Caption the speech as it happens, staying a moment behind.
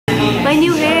my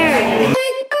new hair.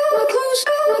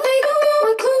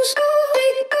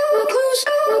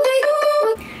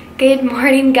 Good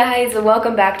morning, guys.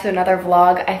 Welcome back to another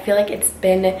vlog. I feel like it's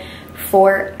been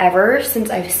forever since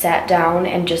I've sat down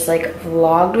and just like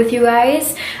vlogged with you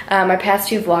guys. My past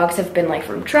few vlogs have been like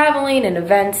from traveling and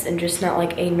events and just not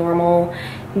like a normal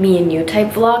me and you type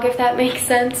vlog, if that makes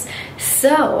sense.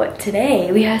 So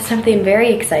today we have something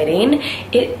very exciting.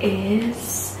 It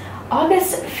is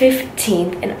August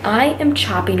 15th and I am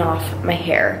chopping off my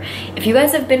hair. If you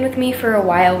guys have been with me for a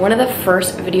while, one of the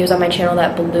first videos on my channel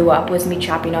that blew up was me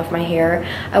chopping off my hair.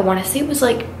 I want to say it was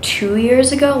like 2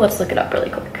 years ago. Let's look it up really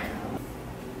quick.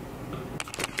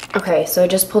 Okay, so I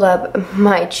just pulled up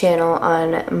my channel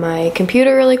on my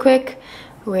computer really quick.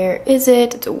 Where is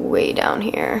it? It's way down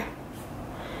here.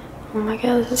 Oh my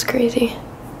god, this is crazy.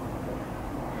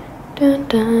 Dun,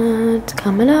 dun, it's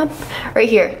coming up. Right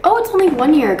here. Oh, it's only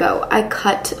 1 year ago I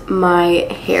cut my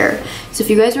hair. So if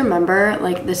you guys remember,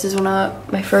 like this is one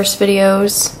of my first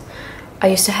videos. I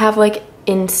used to have like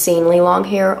insanely long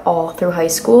hair all through high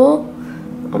school.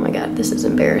 Oh my god, this is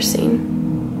embarrassing.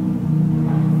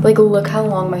 Like, look how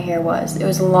long my hair was. It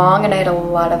was long and I had a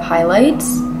lot of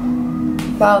highlights.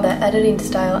 Wow, that editing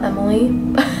style, Emily.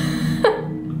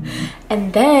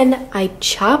 And then I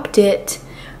chopped it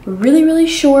really, really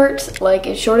short, like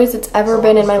as short as it's ever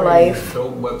been in my life.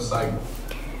 Hold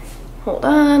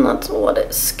on, let's let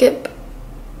it skip.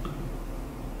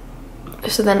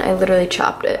 So then I literally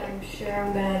chopped it. I'm sure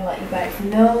I'm gonna let you guys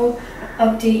know,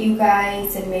 update you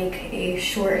guys, and make a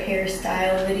short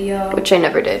hairstyle video. Which I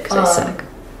never did because I suck.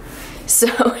 So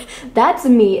that's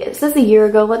me. It says a year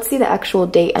ago. Let's see the actual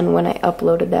date on when I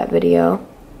uploaded that video.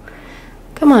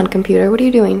 Come on, computer, what are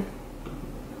you doing?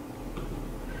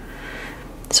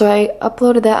 So I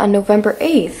uploaded that on November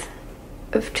 8th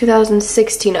of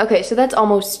 2016. Okay, so that's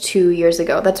almost 2 years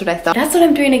ago. That's what I thought. That's what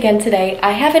I'm doing again today.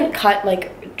 I haven't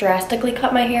drastically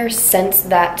cut my hair since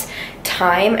that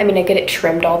time. I mean, I get it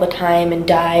trimmed all the time and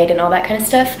dyed and all that kind of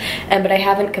stuff, but I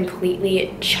haven't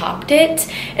completely chopped it.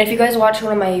 And if you guys watch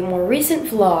one of my more recent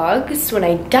vlogs, when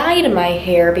I dyed my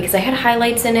hair, because I had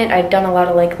highlights in it, I'd done a lot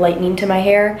of like lightening to my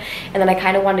hair, and then I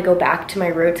kind of wanted to go back to my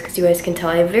roots because you guys can tell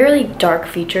I have very dark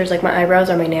features. Like my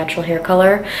eyebrows are my natural hair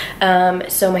color.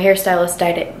 So my hairstylist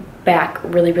dyed it back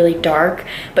really, really dark,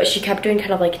 but she kept doing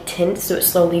kind of like tints so it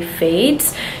slowly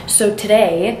fades. So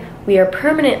today we are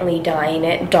permanently dyeing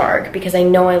it dark because I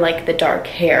know I like the dark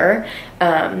hair,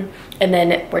 and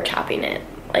then we're chopping it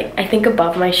like I think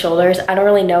above my shoulders. I don't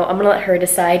really know. I'm gonna let her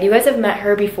decide. You guys have met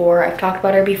her before. I've talked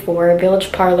about her before.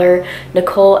 Village Parlor,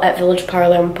 Nichole at Village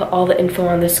Parlor. I'm gonna put all the info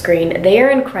on the screen. They are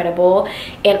incredible,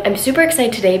 and I'm super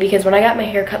excited today because when I got my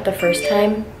hair cut the first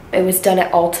time, it was done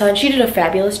at Ulta and she did a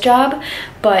fabulous job,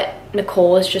 but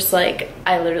Nichole is just like,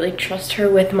 I literally trust her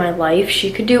with my life. She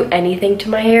could do anything to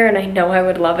my hair and I know I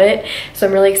would love it. So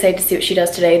I'm really excited to see what she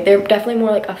does today. They're definitely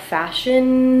more like a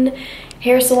fashion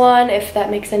hair salon, if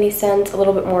that makes any sense, a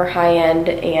little bit more high-end,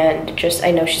 and just I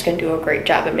know she's gonna do a great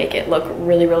job and make it look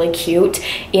really, really cute.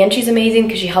 And she's amazing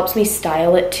because she helps me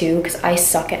style it too, because I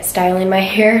suck at styling my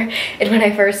hair. And when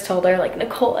I first told her, like,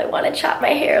 Nichole, I want to chop my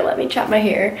hair, let me chop my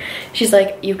hair, she's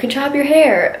like, you can chop your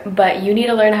hair, but you need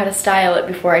to learn how to style it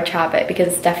before I chop it, because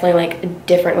it's definitely like a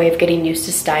different way of getting used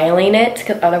to styling it,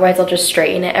 because otherwise I'll just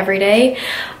straighten it every day.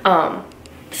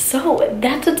 So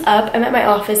that's what's up. I'm at my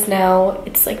office now.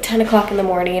 It's like 10 o'clock in the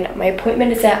morning. My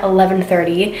appointment is at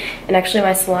 11:30, and actually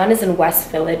my salon is in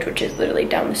West Village, which is literally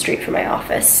down the street from my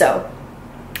office. So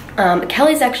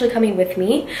Kelly's actually coming with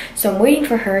me, so I'm waiting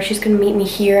for her. She's gonna meet me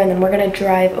here, and then we're gonna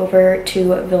drive over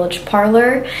to Village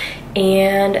Parlor,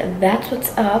 and that's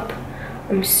what's up.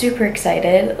 I'm super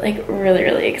excited, like really,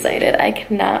 really excited. I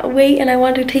cannot wait, and I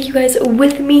want to take you guys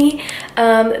with me.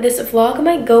 This vlog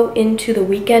might go into the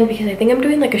weekend because I think I'm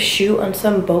doing like a shoot on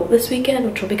some boat this weekend,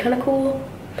 which will be kind of cool.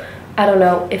 I don't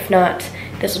know. If not,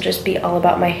 this will just be all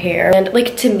about my hair. And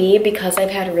like to me, because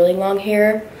I've had really long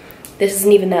hair, this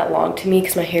isn't even that long to me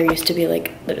because my hair used to be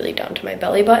like literally down to my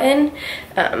belly button.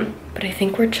 But I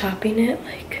think we're chopping it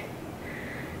like,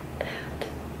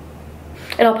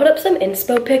 and I'll put up some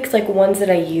inspo pics, like ones that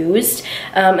I used,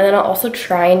 and then I'll also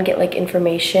try and get like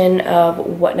information of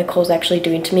what Nichole's actually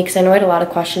doing to me, because I know I had a lot of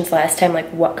questions last time, like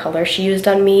what color she used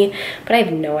on me, but I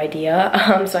have no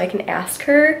idea, so I can ask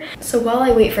her. So while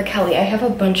I wait for Kelly, I have a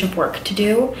bunch of work to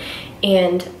do,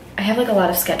 and I have like a lot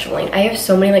of scheduling. I have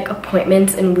so many like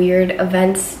appointments and weird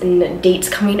events and dates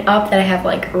coming up that I have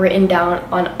like written down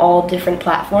on all different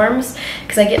platforms,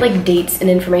 because I get like dates and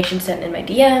information sent in my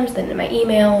DMs, then in my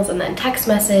emails, and then text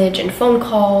message and phone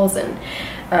calls, and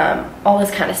all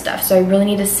this kind of stuff. So I really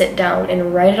need to sit down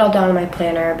and write it all down in my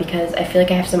planner because I feel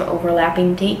like I have some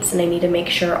overlapping dates and I need to make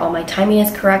sure all my timing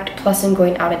is correct. Plus I'm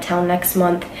going out of town next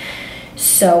month.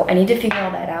 So I need to figure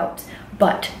all that out.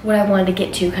 But what I wanted to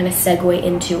get to, kind of segue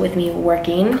into with me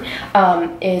working,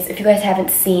 is if you guys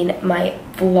haven't seen my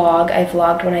vlog, I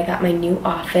vlogged when I got my new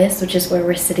office, which is where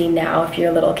we're sitting now if you're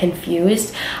a little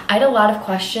confused. I had a lot of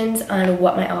questions on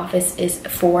what my office is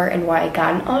for and why I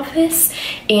got an office.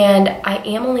 And I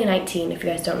am only 19 if you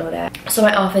guys don't know that. So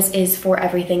my office is for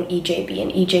everything EJB,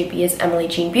 and EJB is Emily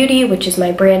Jean Beauty, which is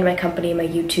my brand, my company, my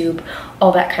YouTube,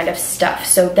 all that kind of stuff.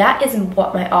 So that is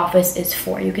what my office is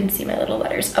for. You can see my little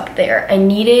letters up there. I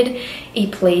needed a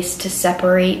place to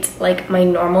separate like my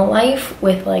normal life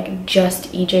with like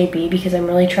just EJB because I'm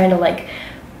really trying to like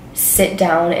sit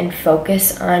down and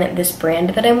focus on this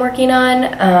brand that I'm working on.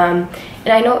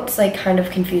 And I know it's like kind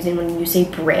of confusing when you say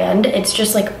brand. It's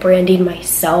just like branding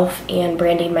myself and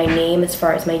branding my name as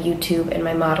far as my YouTube and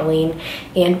my modeling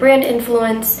and brand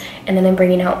influence. And then I'm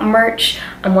bringing out merch.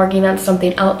 I'm working on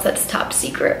something else that's top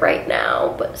secret right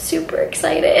now, but super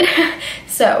excited.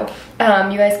 So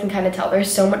you guys can kind of tell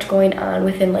there's so much going on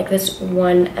within like this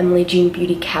one Emily Jean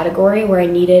Beauty category where I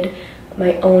needed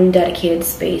my own dedicated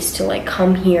space to like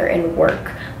come here and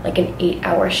work like an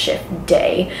 8-hour shift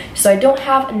day. So I don't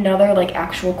have another like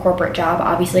actual corporate job,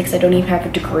 obviously, because I don't even have a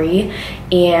degree.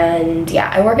 And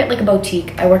yeah, I work at like a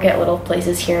boutique. I work at little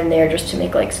places here and there just to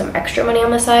make like some extra money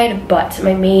on the side. But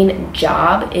my main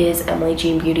job is Emily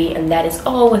Jean Beauty, and that is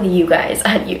all with you guys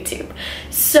on YouTube.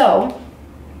 So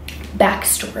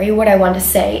backstory, what I want to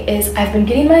say is I've been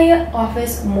getting my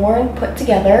office more put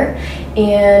together,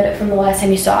 and from the last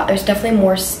time you saw it, there's definitely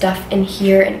more stuff in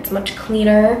here and it's much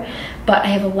cleaner, but I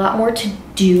have a lot more to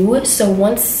do. So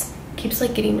once, it keeps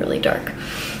like getting really dark,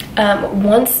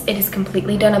 once it is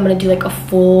completely done, I'm gonna do like a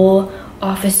full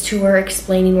office tour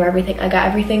explaining where everything, I got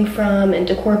everything from, and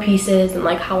decor pieces and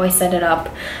like how I set it up,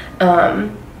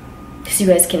 so you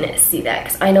guys can see that,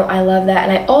 because I know I love that.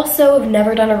 And I also have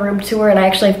never done a room tour, and I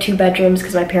actually have 2 bedrooms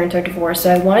because my parents are divorced,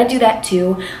 so I want to do that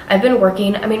too. I've been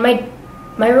working, I mean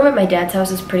my room at my dad's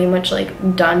house is pretty much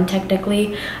like done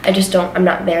technically. I'm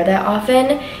not there that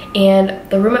often, and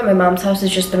the room at my mom's house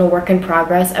has just been a work in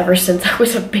progress ever since I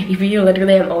was a baby.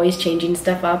 Literally, I'm always changing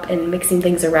stuff up and mixing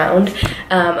things around,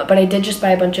 but I did just buy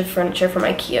a bunch of furniture from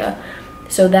IKEA,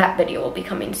 so that video will be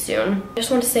coming soon. I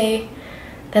just want to say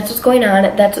that's what's going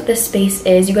on. That's what this space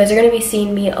is. You guys are going to be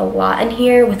seeing me a lot in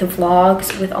here with the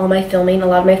vlogs, with all my filming. A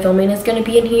lot of my filming is going to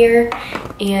be in here.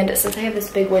 And since I have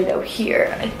this big window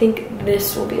here, I think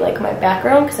this will be like my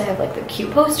background because I have like the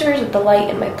cute posters with the light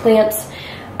and my plants.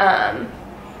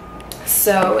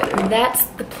 So that's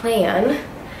the plan.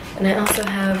 And I also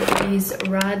have these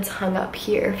rods hung up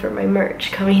here for my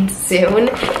merch coming soon.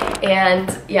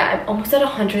 And yeah, I'm almost at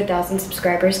 100,000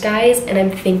 subscribers, guys, and I'm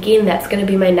thinking that's gonna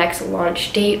be my next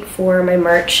launch date for my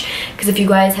merch. Because if you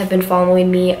guys have been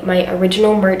following me, my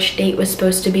original merch date was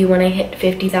supposed to be when I hit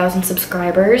 50,000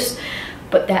 subscribers,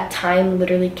 but that time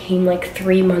literally came like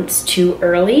 3 months too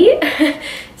early.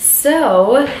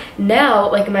 So now,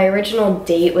 like, my original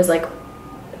date was like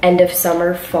end of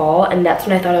summer, fall, and that's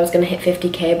when I thought I was gonna hit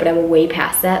 50K, but I'm way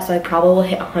past that, so I probably will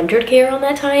hit 100K around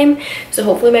that time. So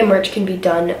hopefully my merch can be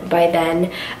done by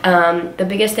then. The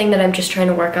biggest thing that I'm just trying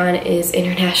to work on is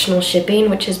international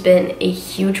shipping, which has been a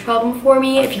huge problem for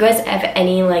me. If you guys have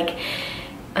any like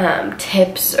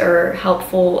tips or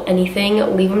helpful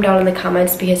anything, leave them down in the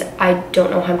comments, because I don't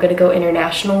know how I'm gonna go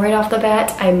international right off the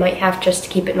bat. I might have just to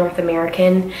keep it North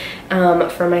American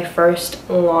for my first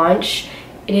launch.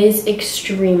 It is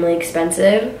extremely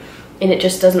expensive, and it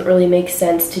just doesn't really make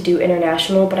sense to do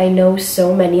international, but I know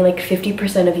so many, like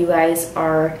 50% of you guys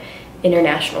are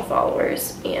international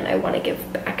followers, and I want to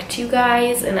give back to you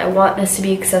guys, and I want this to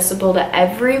be accessible to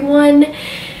everyone.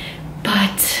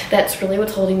 But that's really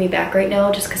what's holding me back right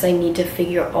now, just because I need to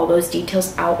figure all those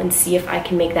details out and see if I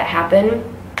can make that happen.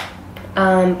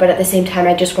 But at the same time,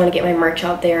 I just want to get my merch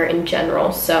out there in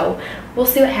general, so we'll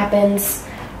see what happens.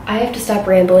 I have to stop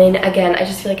rambling. Again, I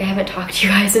just feel like I haven't talked to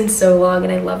you guys in so long,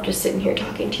 and I love just sitting here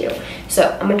talking to you. So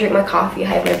I'm gonna drink my coffee. I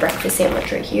have my breakfast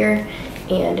sandwich right here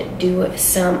and do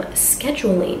some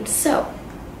scheduling. So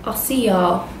I'll see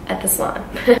y'all at the salon.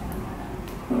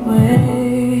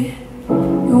 Wait,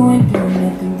 you ain't doing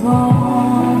nothing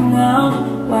wrong now.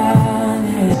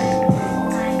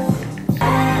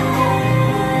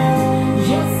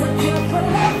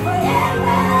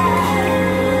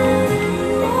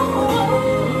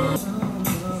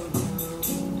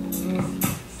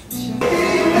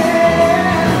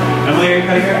 Emily, are you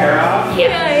cutting your hair off?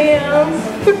 Yeah, I am.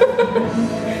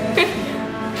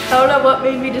 I don't know what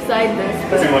made me decide this,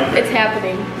 but it's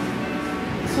happening.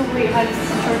 So wait, how does this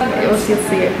work? You'll see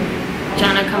it.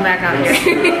 Jana, come back out here.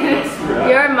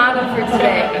 You're our model for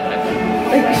today.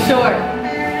 Like, sure.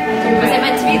 Was it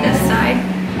meant to be this side?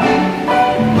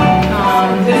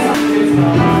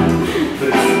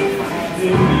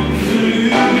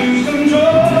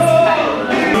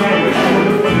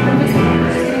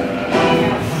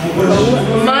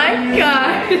 Oh my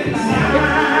God.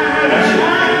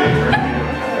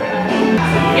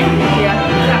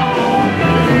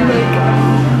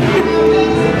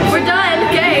 We're done,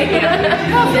 okay.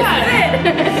 This is it.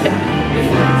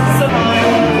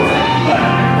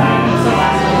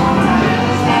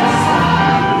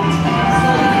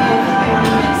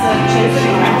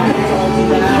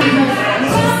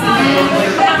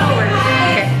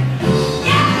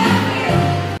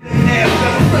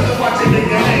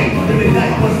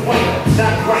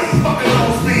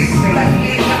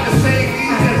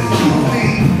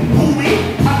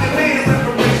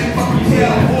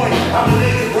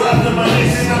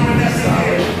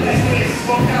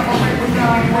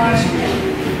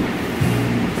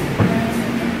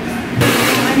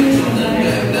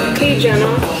 Hey Jenna,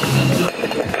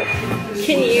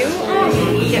 can you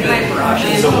get my brush?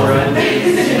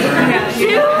 Yeah, you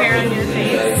have hair on your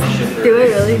face. Do I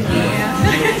really? Yeah.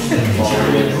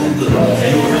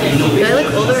 Do I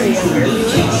look older or younger?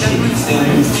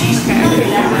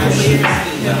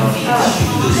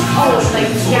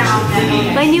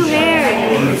 My new hair!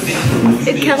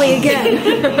 It's Kelly again.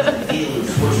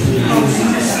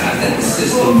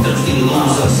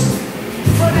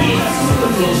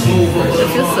 It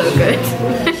feels so good.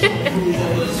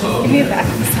 Give me a back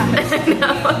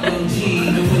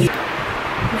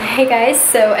Hey guys,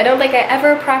 so I don't think I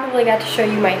ever properly got to show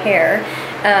you my hair,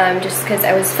 just because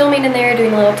I was filming in there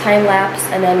doing a little time lapse,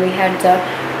 and then we had to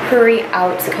hurry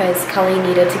out because Kelly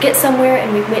needed to get somewhere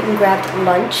and we went and grabbed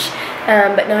lunch.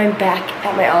 But now I'm back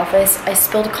at my office. I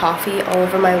spilled coffee all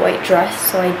over my white dress,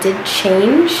 so I did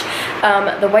change.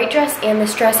 The white dress and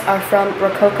this dress are from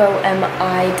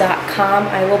rococomi.com.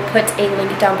 I will put a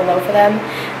link down below for them.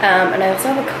 And I also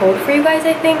have a code for you guys,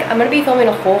 I think. I'm going to be filming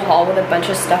a whole haul with a bunch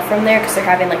of stuff from there because they're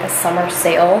having like a summer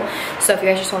sale. So if you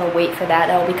guys just want to wait for that,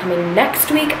 that will be coming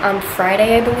next week on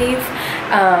Friday, I believe.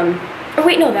 Or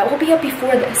wait, no, that will be up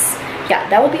before this. Yeah,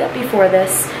 that will be up before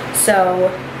this. So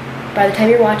by the time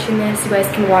you're watching this, you guys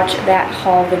can watch that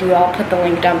haul video. I'll put the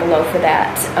link down below for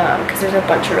that because there's a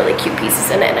bunch of really cute pieces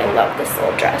in it and I love this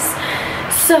little dress.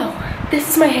 So this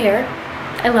is my hair.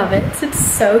 I love it. It's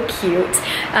so cute.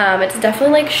 It's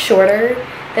definitely like shorter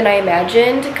than I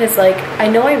imagined because like I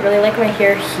know I really like my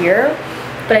hair here,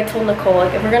 but I told Nicole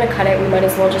like if we're gonna cut it, we might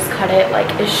as well just cut it like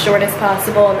as short as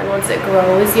possible, and then once it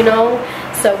grows, you know.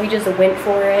 So we just went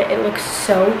for it. It looks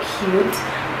so cute.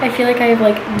 I feel like I have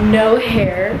like no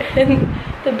hair and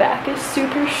the back is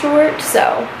super short,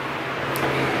 so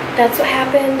that's what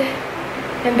happened.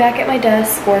 I'm back at my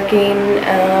desk working.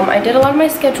 I did a lot of my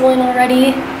scheduling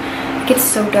already. It gets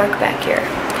so dark back here.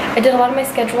 I did a lot of my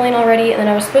scheduling already, and then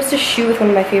I was supposed to shoot with one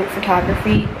of my favorite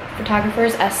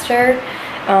photographers, Esther,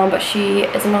 but she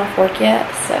isn't off work yet,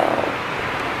 so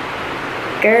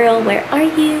girl, where are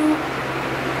you?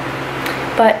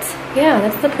 But yeah,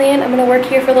 that's the plan. I'm gonna work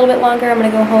here for a little bit longer. I'm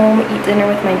gonna go home, eat dinner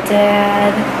with my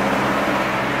dad.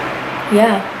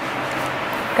 Yeah,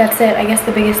 that's it. I guess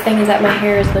the biggest thing is that my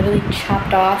hair is literally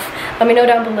chopped off. Let me know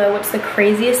down below what's the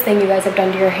craziest thing you guys have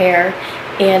done to your hair,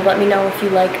 and let me know if you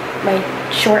like my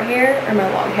short hair or my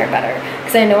long hair better.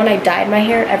 Because I know when I dyed my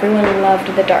hair, everyone loved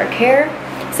the dark hair.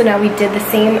 So now we did the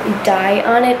same dye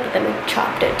on it, but then we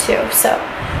chopped it too. So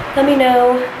let me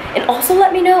know. And also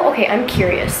let me know, okay, I'm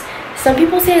curious. Some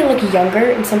people say I look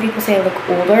younger and some people say I look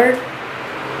older.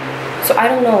 So I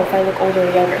don't know if I look older or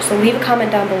younger. So leave a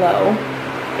comment down below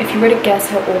if you were to guess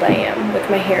how old I am with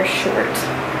my hair short.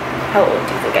 How old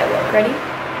do you think I look? Ready?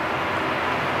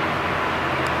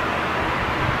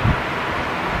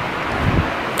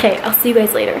 Okay, I'll see you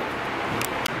guys later.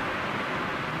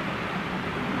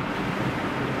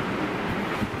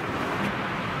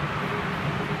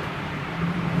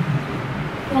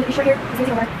 I'll be short here. It's gonna take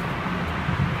over.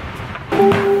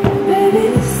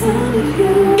 Baby, the sound of you.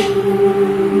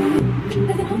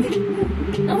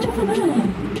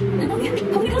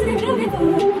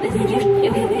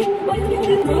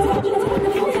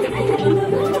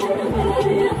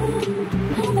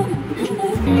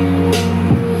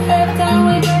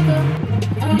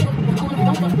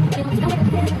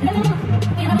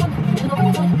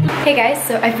 Hey guys, so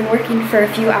so I've been working for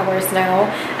a few hours now.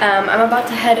 I'm about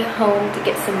to head home to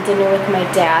get some dinner with my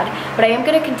dad, but I am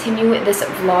going to continue this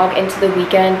vlog into the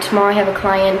weekend. Tomorrow I have a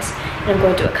client and I'm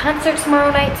going to a concert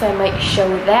tomorrow night, so I might show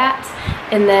that.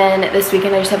 And then this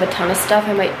weekend I just have a ton of stuff.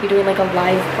 I might be doing like a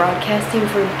live broadcasting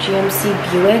for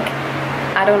GMC Buick.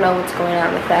 I don't know what's going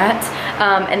on with that.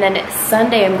 And then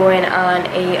Sunday I'm going on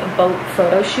a boat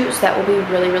photo shoot, so that will be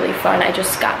really, really fun. I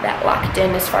just got that locked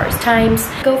in as far as times.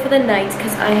 Go for the night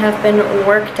because I have been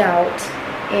worked out,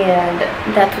 and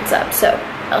that's what's up. So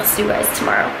I'll see you guys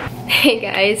tomorrow. Hey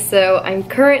guys, so I'm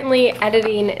currently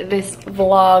editing this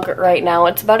vlog right now.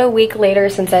 It's about a week later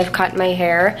since I've cut my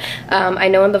hair. I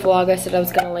know in the vlog I said I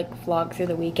was gonna like vlog through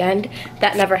the weekend.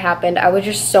 That never happened. I was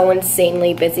just so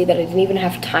insanely busy that I didn't even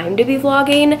have time to be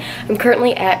vlogging. I'm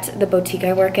currently at the boutique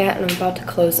I work at and I'm about to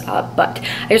close up, but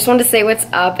I just wanted to say what's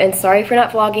up and sorry for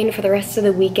not vlogging for the rest of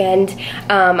the weekend.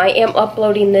 I am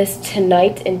uploading this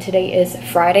tonight and today is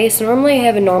Friday, so normally I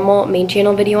have a normal main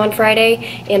channel video on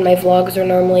Friday and my vlogs are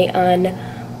normally on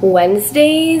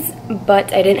Wednesdays,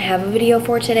 but I didn't have a video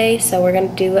for today, so we're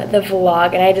gonna do the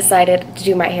vlog, and I decided to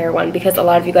do my hair one because a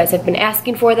lot of you guys have been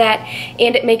asking for that,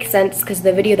 and it makes sense because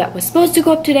the video that was supposed to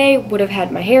go up today would have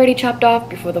had my hair already chopped off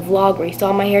before the vlog where you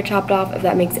saw my hair chopped off, if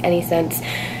that makes any sense.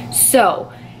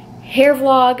 So hair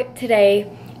vlog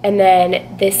today, and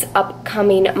then this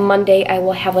upcoming Monday I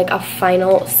will have like a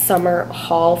final summer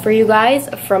haul for you guys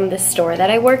from the store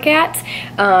that I work at,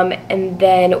 and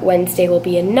then Wednesday will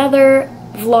be another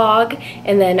vlog,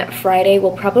 and then Friday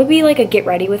will probably be like a get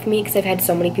ready with me because I've had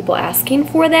so many people asking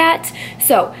for that.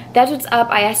 So that's what's up.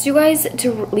 I asked you guys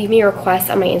to leave me a request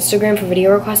on my Instagram for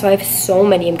video requests, so I have so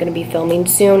many I'm going to be filming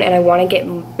soon, and I want to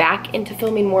get back into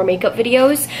filming more makeup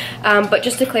videos. But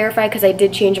just to clarify, because I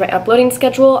did change my uploading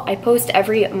schedule, I post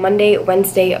every Monday,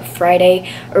 Wednesday, Friday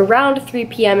around 3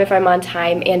 p.m. if I'm on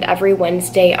time, and every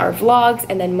Wednesday are vlogs,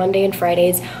 and then Monday and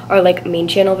Fridays are like main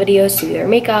channel videos, so either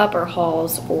makeup or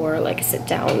hauls or like sit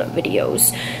down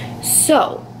videos.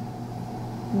 So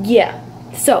yeah,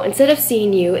 so instead of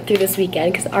seeing you through this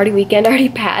weekend, because weekend already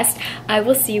passed, I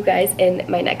will see you guys in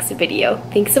my next video.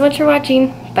 Thanks so much for watching.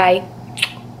 Bye.